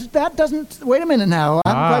doesn't, wait a minute now. I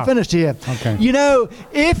haven't quite finished here. Okay. You know,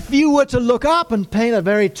 if you were to look up and paint a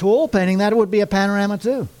very tall painting, that would be a panorama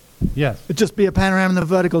too. Yes. It'd just be a panorama in the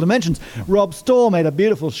vertical dimensions. Rob Storr made a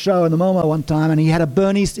beautiful show in the MoMA one time, and he had a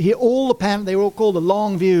Bernie. They were all called a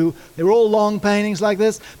long view. They were all long paintings like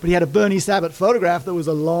this, but he had a Bernie Sabat photograph that was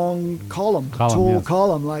a long column, tall yes.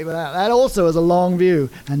 column like that. That also is a long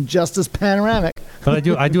view and just as panoramic. But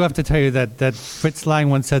I do have to tell you that Fritz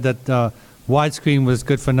Lang once said that widescreen was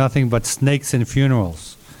good for nothing but snakes and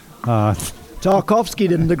funerals. Tarkovsky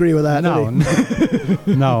didn't agree with that, did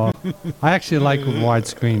he? No. I actually like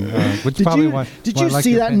widescreen, which Did probably you, why. did why I you like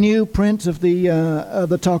see your that painting. new print of the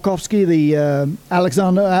Tarkovsky, the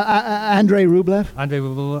Andrei Rublev? Andrei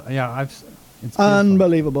Rublev, yeah, it's beautiful.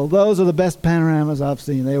 Unbelievable. Those are the best panoramas I've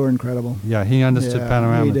seen. They were incredible. Yeah, he understood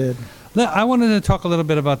panorama. He did. I wanted to talk a little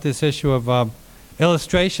bit about this issue of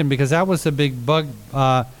illustration, because that was a big bugaboo.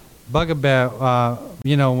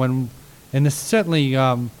 Certainly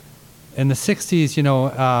in the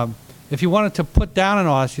 60s, if you wanted to put down an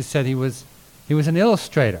artist, you said he was an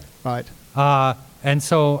illustrator. Right. And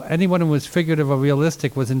so anyone who was figurative or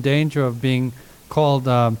realistic was in danger of being called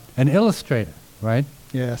an illustrator, right?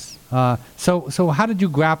 Yes. So how did you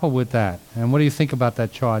grapple with that? And what do you think about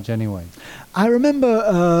that charge anyway? I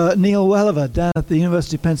remember Neil Welliver down at the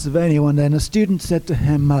University of Pennsylvania one day, and a student said to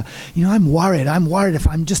him, I'm worried if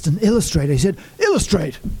I'm just an illustrator. He said,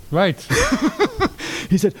 illustrate. Right.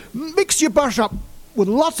 He said, mix your brush up with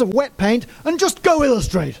lots of wet paint and just go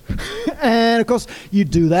illustrate. And of course, you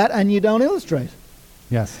do that and you don't illustrate.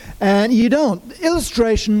 Yes. And you don't.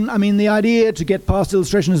 Illustration, the idea to get past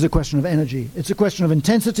illustration is a question of energy. It's a question of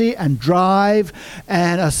intensity and drive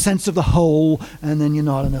and a sense of the whole, and then you're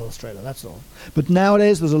not an illustrator, that's all. But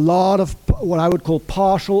nowadays there's a lot of what I would call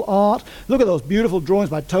partial art. Look at those beautiful drawings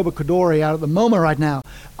by Toba Kadori out at the MoMA right now.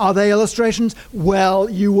 Are they illustrations? Well,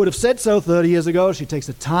 you would have said so 30 years ago. She takes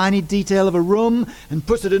a tiny detail of a room and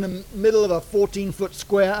puts it in the middle of a 14-foot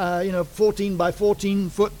square, 14 by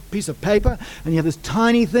 14-foot piece of paper, and you have this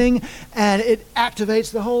tiny thing, and it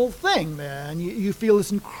activates the whole thing there, and you feel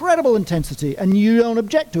this incredible intensity, and you don't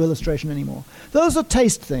object to illustration anymore. Those are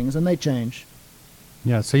taste things, and they change.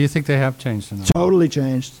 Yeah, so you think they have changed enough? Totally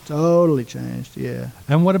changed, yeah.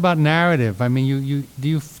 And what about narrative?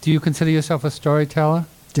 Do you consider yourself a storyteller?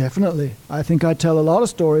 Definitely. I think I tell a lot of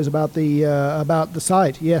stories about the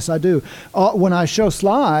site. Yes, I do. When I show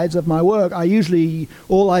slides of my work,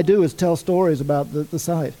 all I do is tell stories about the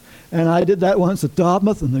site. And I did that once at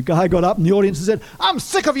Dartmouth, and the guy got up in the audience and said, "I'm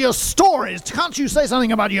sick of your stories. Can't you say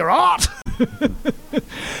something about your art?"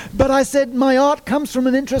 But I said, my art comes from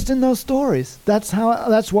an interest in those stories. That's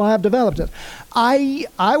why I've developed it. I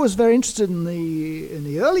was very interested in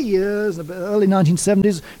the early years, the early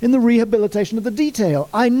 1970s, in the rehabilitation of the detail.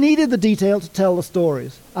 I needed the detail to tell the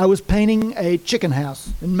stories. I was painting a chicken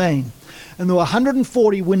house in Maine, and there were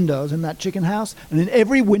 140 windows in that chicken house, and in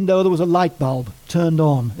every window there was a light bulb turned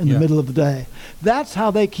on in the middle of the day. That's how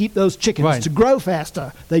they keep those chickens to grow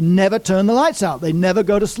faster. They never turn the lights out. They never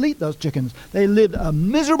go to sleep, those chickens. They lived a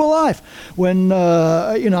miserable life. When,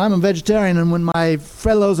 I'm a vegetarian, and when my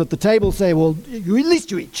fellows at the table say, well, at least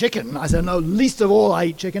you eat chicken. I said, no, least of all I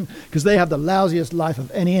eat chicken, because they have the lousiest life of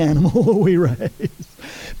any animal we raise.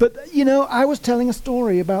 But, I was telling a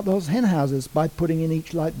story about those hen houses by putting in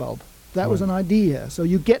each light bulb. That was an idea. So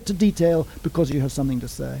you get to detail because you have something to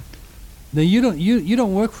say. Now you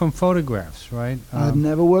don't work from photographs, right? I've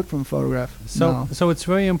never worked from a photograph. No. So it's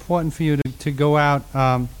very important for you to go out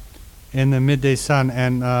in the midday sun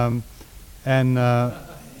and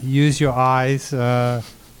use your eyes.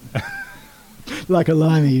 Like a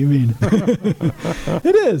limey, you mean?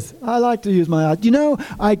 It is. I like to use my eyes. You know,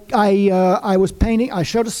 I was painting. I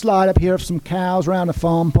showed a slide up here of some cows around a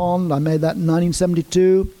farm pond. I made that in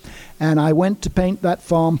 1972. And I went to paint that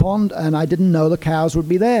farm pond, and I didn't know the cows would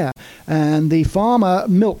be there. And the farmer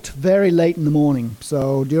milked very late in the morning.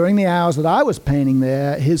 So during the hours that I was painting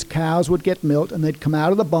there, his cows would get milked, and they'd come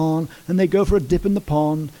out of the barn, and they'd go for a dip in the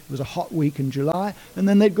pond. It was a hot week in July. And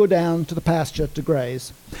then they'd go down to the pasture to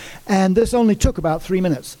graze. And this only took about 3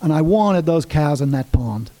 minutes. And I wanted those cows in that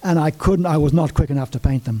pond. And I was not quick enough to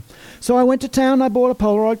paint them. So I went to town, and I bought a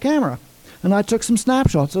Polaroid camera. And I took some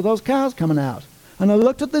snapshots of those cows coming out. And I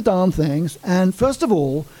looked at the darn things, and first of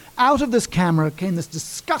all, out of this camera came this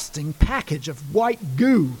disgusting package of white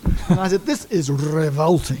goo. And I said, this is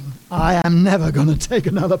revolting. I am never going to take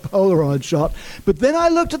another Polaroid shot. But then I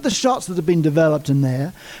looked at the shots that had been developed in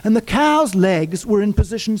there, and the cow's legs were in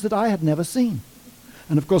positions that I had never seen.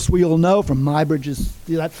 And of course, we all know from Muybridge's,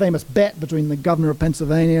 that famous bet between the governor of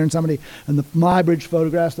Pennsylvania and somebody, and the Muybridge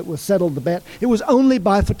photographs that were settled the bet. It was only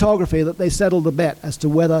by photography that they settled the bet as to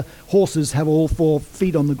whether horses have all 4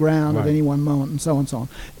 feet on the ground at any one moment, and so on and so on.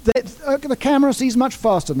 The camera sees much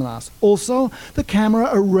faster than us. Also, the camera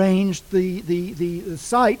arranged the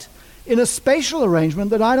site in a spatial arrangement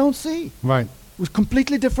that I don't see. Right. It was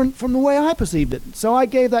completely different from the way I perceived it. So I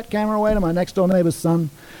gave that camera away to my next door neighbor's son.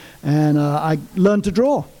 And I learned to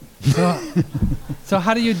draw. So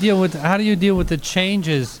how do you deal with the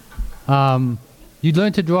changes? You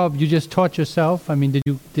learned to draw. You just taught yourself. I mean,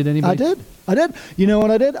 did anybody? I did. You know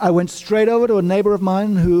what I did? I went straight over to a neighbor of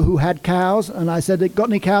mine who had cows, and I said, "Got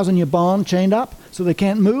any cows in your barn chained up so they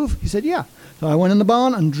can't move?" He said, "Yeah." So I went in the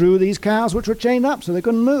barn and drew these cows, which were chained up so they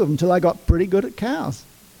couldn't move, until I got pretty good at cows.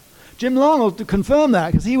 Jim Long will confirm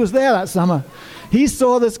that because he was there that summer. He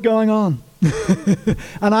saw this going on.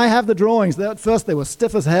 And I have the drawings. At first they were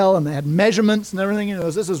stiff as hell, and they had measurements and everything. You know,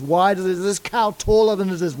 is this as wide? Is this cow taller than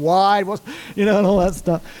is this wide? And all that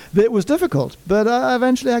stuff. It was difficult, but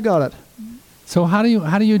eventually I got it. So how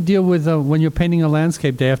do you deal with when you're painting a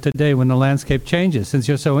landscape day after day when the landscape changes? Since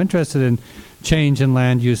you're so interested in change in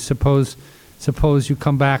land use, suppose you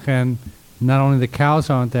come back and not only the cows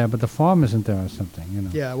aren't there, but the farm isn't there or something, you know.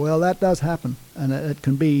 Yeah, well, that does happen, and it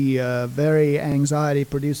can be very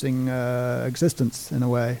anxiety-producing existence in a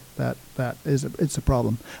way. It's a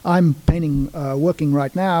problem. I'm painting, working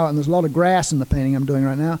right now, and there's a lot of grass in the painting I'm doing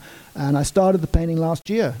right now. And I started the painting last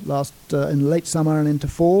year, in late summer and into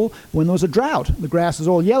fall, when there was a drought. The grass is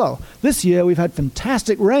all yellow. This year we've had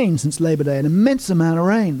fantastic rain since Labor Day, an immense amount of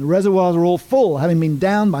rain. The reservoirs are all full, having been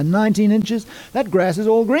down by 19 inches. That grass is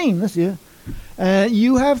all green this year.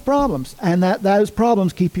 You have problems, and those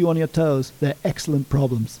problems keep you on your toes. They're excellent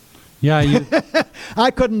problems. Yeah, I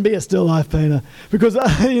couldn't be a still life painter because,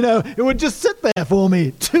 it would just sit there for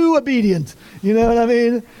me, too obedient. You know what I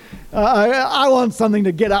mean? I want something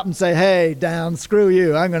to get up and say, hey, down, screw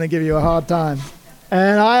you, I'm going to give you a hard time.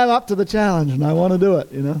 And I am up to the challenge, and I want to do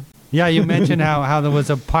it, you know? Yeah, you mentioned how there was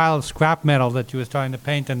a pile of scrap metal that you were starting to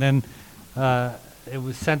paint, and then it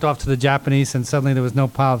was sent off to the Japanese, and suddenly there was no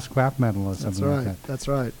pile of scrap metal or something like that. That's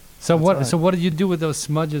right. So what did you do with those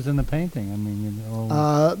smudges in the painting? I mean,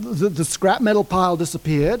 the scrap metal pile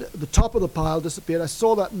disappeared. The top of the pile disappeared. I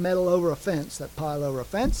saw that metal over a fence, that pile over a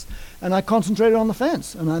fence, and I concentrated on the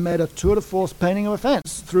fence. And I made a tour de force painting of a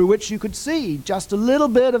fence through which you could see just a little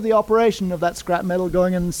bit of the operation of that scrap metal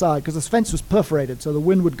going inside, because the fence was perforated, so the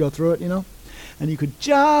wind would go through it, you know. And you could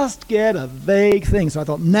just get a vague thing. So I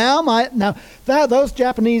thought, those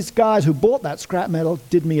Japanese guys who bought that scrap metal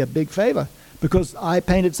did me a big favor, because I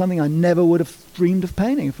painted something I never would have dreamed of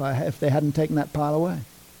painting if they hadn't taken that pile away.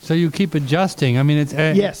 So you keep adjusting. I mean, it's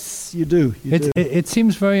yes, you do. It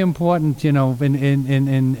seems very important, you know,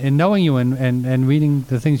 in knowing you and reading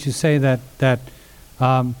the things you say that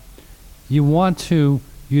you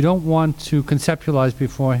don't want to conceptualize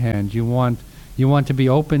beforehand. You want to be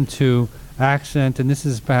open to accent, and this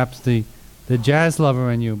is perhaps the jazz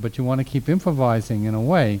lover in you, but you want to keep improvising in a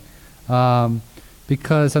way.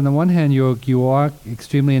 Because on the one hand, you are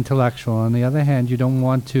extremely intellectual. On the other hand, you don't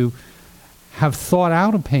want to have thought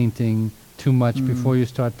out a painting too much before you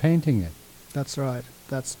start painting it. That's right.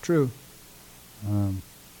 That's true.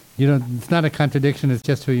 It's not a contradiction. It's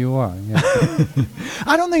just who you are. Yeah.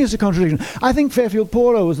 I don't think it's a contradiction. I think Fairfield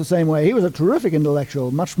Porter was the same way. He was a terrific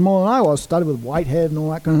intellectual, much more than I was. Started with Whitehead and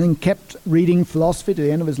all that kind of thing. Kept reading philosophy to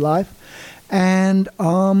the end of his life. And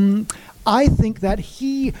I think that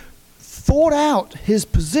he thought out his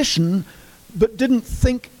position but didn't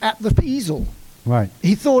think at the easel. Right.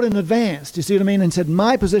 He thought in advance, do you see what I mean? And said,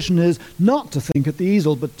 my position is not to think at the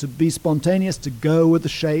easel, but to be spontaneous, to go with the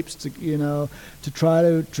shapes, to try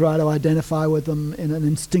to identify with them in an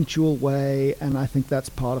instinctual way. And I think that's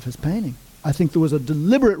part of his painting. I think there was a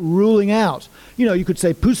deliberate ruling out. You could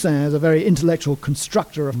say Poussin is a very intellectual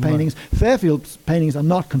constructor of paintings. Right. Fairfield's paintings are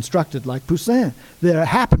not constructed like Poussin. They're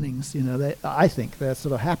happenings. I think they're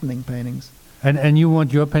sort of happening paintings. And you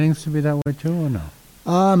want your paintings to be that way too, or no?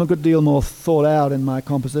 I'm a good deal more thought out in my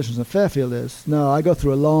compositions than Fairfield is. No, I go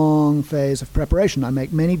through a long phase of preparation. I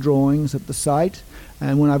make many drawings at the site,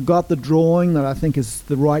 and when I've got the drawing that I think is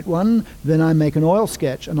the right one, then I make an oil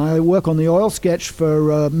sketch. And I work on the oil sketch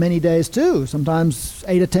for many days too. Sometimes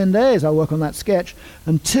 8 or 10 days I work on that sketch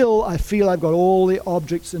until I feel I've got all the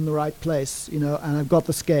objects in the right place, and I've got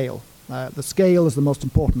the scale. The scale is the most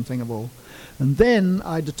important thing of all. And then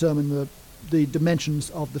I determine the dimensions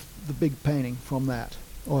of the big painting from that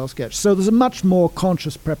oil sketch. So there's a much more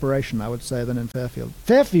conscious preparation, I would say, than in Fairfield.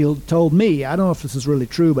 Fairfield told me, I don't know if this is really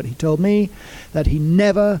true, but he told me that he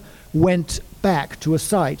never went back to a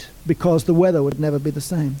site because the weather would never be the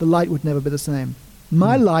same. The light would never be the same.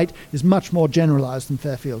 My light is much more generalized than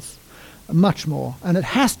Fairfield's. Much more. And it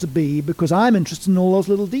has to be because I'm interested in all those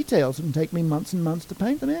little details. It can take me months and months to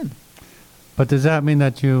paint them in. But does that mean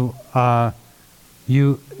that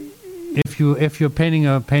if you're painting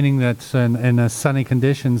a painting that's in sunny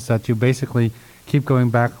conditions, that you basically keep going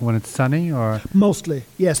back when it's sunny, or? Mostly,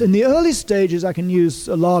 yes. In the early stages, I can use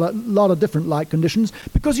a lot of different light conditions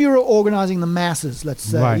because you're organizing the masses, let's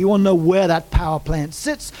say. Right. You want to know where that power plant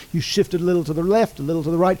sits. You shift it a little to the left, a little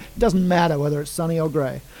to the right. It doesn't matter whether it's sunny or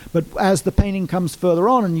gray. But as the painting comes further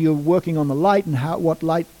on and you're working on the light and what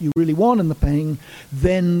light you really want in the painting,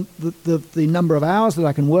 then the number of hours that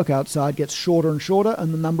I can work outside gets shorter and shorter,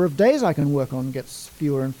 and the number of days I can work on gets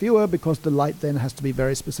fewer and fewer because the light then has to be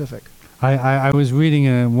very specific. I was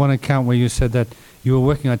reading one account where you said that you were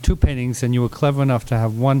working on 2 paintings and you were clever enough to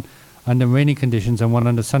have one under rainy conditions and one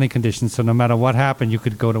under sunny conditions, so no matter what happened, you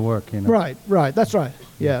could go to work. Right, that's right.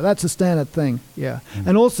 Yeah, that's a standard thing, yeah. Mm-hmm.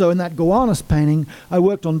 And also in that Gowanus painting, I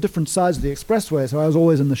worked on different sides of the expressway, so I was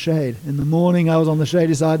always in the shade. In the morning, I was on the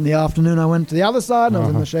shady side. In the afternoon, I went to the other side, and I was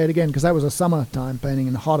in the shade again, because that was a summertime painting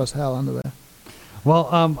and hot as hell under there.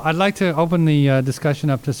 Well, I'd like to open the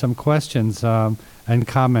discussion up to some questions and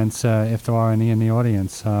comments, if there are any in the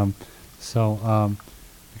audience. Because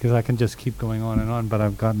I can just keep going on, but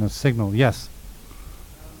I've gotten a signal. Yes?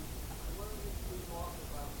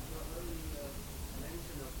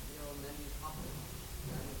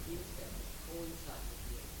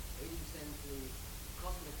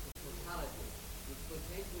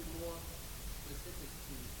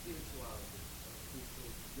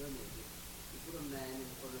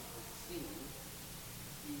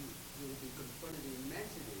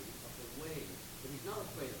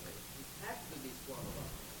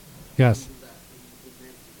 Yes. The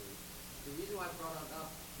reason why I brought it up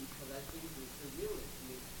is because I think the surrealists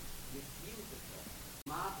misuse the term.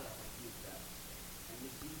 Martha used that and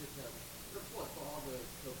misused the term. But of course, for all the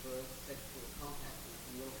perverse sexual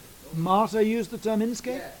contacts. Martha used the term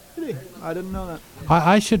inscape? Yeah. Really? I didn't know that.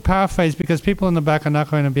 I should paraphrase because people in the back are not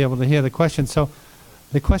going to be able to hear the question. So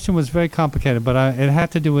the question was very complicated, but it had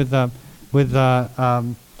to do with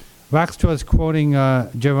Rackstraw quoting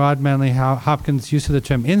Gerard Manley Hopkins' use of the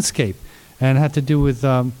term inscape, and it had to do with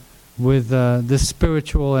the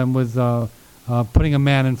spiritual and with putting a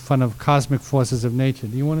man in front of cosmic forces of nature.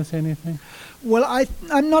 Do you want to say anything? Well,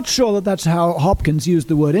 I'm not sure that's how Hopkins used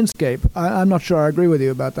the word inscape. I'm not sure I agree with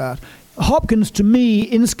you about that. Hopkins, to me,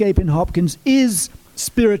 inscape in Hopkins is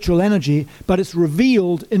spiritual energy, but it's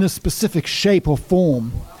revealed in a specific shape or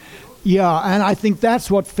form. Yeah, and I think that's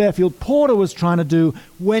what Fairfield Porter was trying to do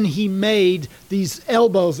when he made these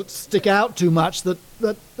elbows that stick out too much that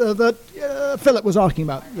Philip was asking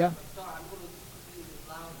about. Yeah?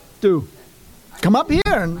 Do. Come up here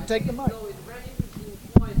and take the mic. So it's a very interesting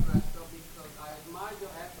point, Rackstraw, because I admire your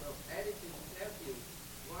effort of editing Fairfield's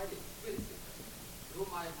writing critically, through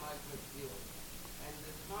my first view. And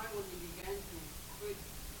the time when he began to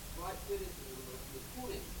write criticism of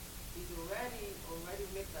Kooning, he's already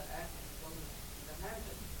made that effort because in the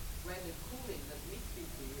Hampton, where the Kooning, the meat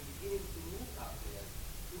people, were beginning to move out there.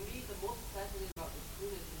 To me, the most fascinating about the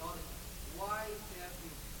Kooning is not why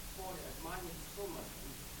Fairfield Porter admired him so much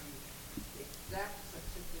is the exact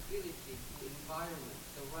susceptibility to the environment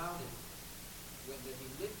surrounding him. Whether he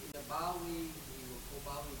lived in the Bowery, he would go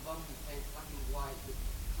Bowery bump, he paint black and white with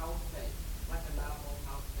house paint, black and apple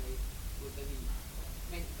house paint, whether he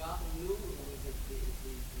paint Gotham New with the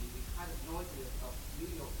kind of noises of New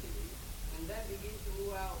York City,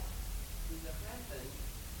 well, in the heaven,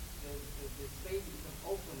 the space can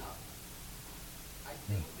open up. I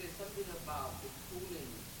think there's something about the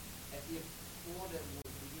cooling, as if water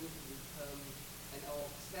would use the term and our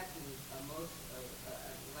acceptance most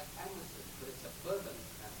like Emerson, but it's a suburban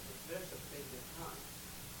Emerson. There's a bit of time.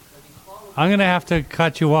 So we follow. I'm going to have to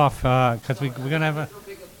cut you off because we're going to have a.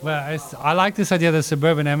 Well, I like this idea of the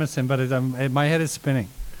suburban Emerson, but my head is spinning.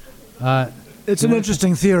 It's an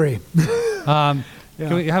interesting theory. Can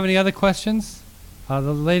we have any other questions? The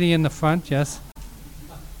lady in the front, yes.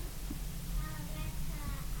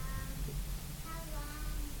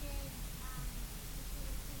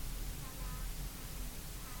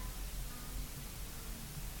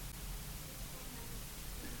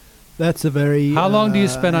 That's a very... How long do you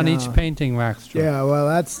spend on each painting, Rackstraw? Yeah, well,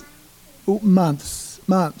 that's months.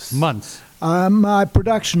 Months. My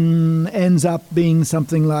production ends up being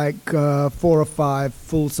something like 4 or 5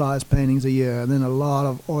 full-size paintings a year, and then a lot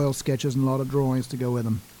of oil sketches and a lot of drawings to go with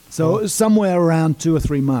them. So somewhere around 2 or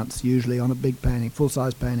 3 months, usually, on a big painting,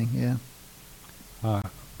 full-size painting, yeah.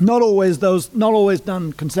 Not always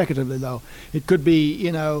done consecutively, though. It could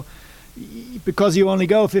be, because you only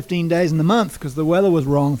go 15 days in the month because the weather was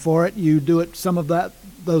wrong for it, you do it, some of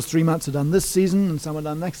those 3 months are done this season and some are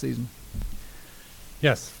done next season.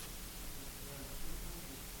 Yes.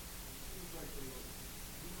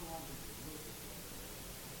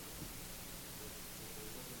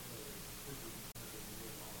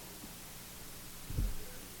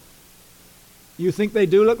 You think they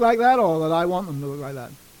do look like that, or that I want them to look like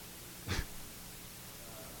that?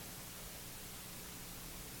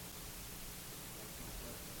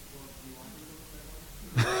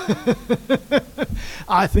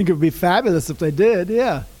 I think it would be fabulous if they did,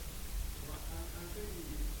 yeah.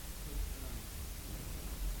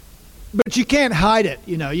 But you can't hide it,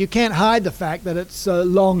 You can't hide the fact that it's a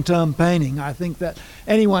long-term painting. I think that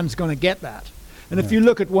anyone's going to get that. And if you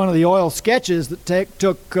look at one of the oil sketches that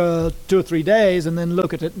took 2 or 3 days and then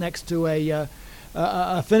look at it next to a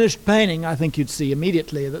finished painting, I think you'd see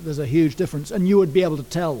immediately that there's a huge difference. And you would be able to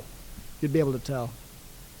tell. You'd be able to tell.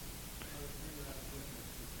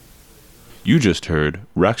 You just heard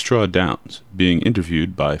Rackstraw Downs being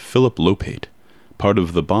interviewed by Philip Lopate, part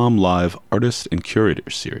of the Bomb Live Artists and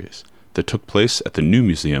Curators series that took place at the New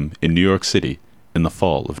Museum in New York City in the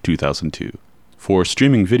fall of 2002. For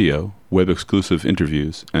streaming video, web-exclusive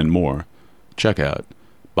interviews, and more, check out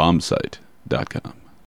bombsite.com.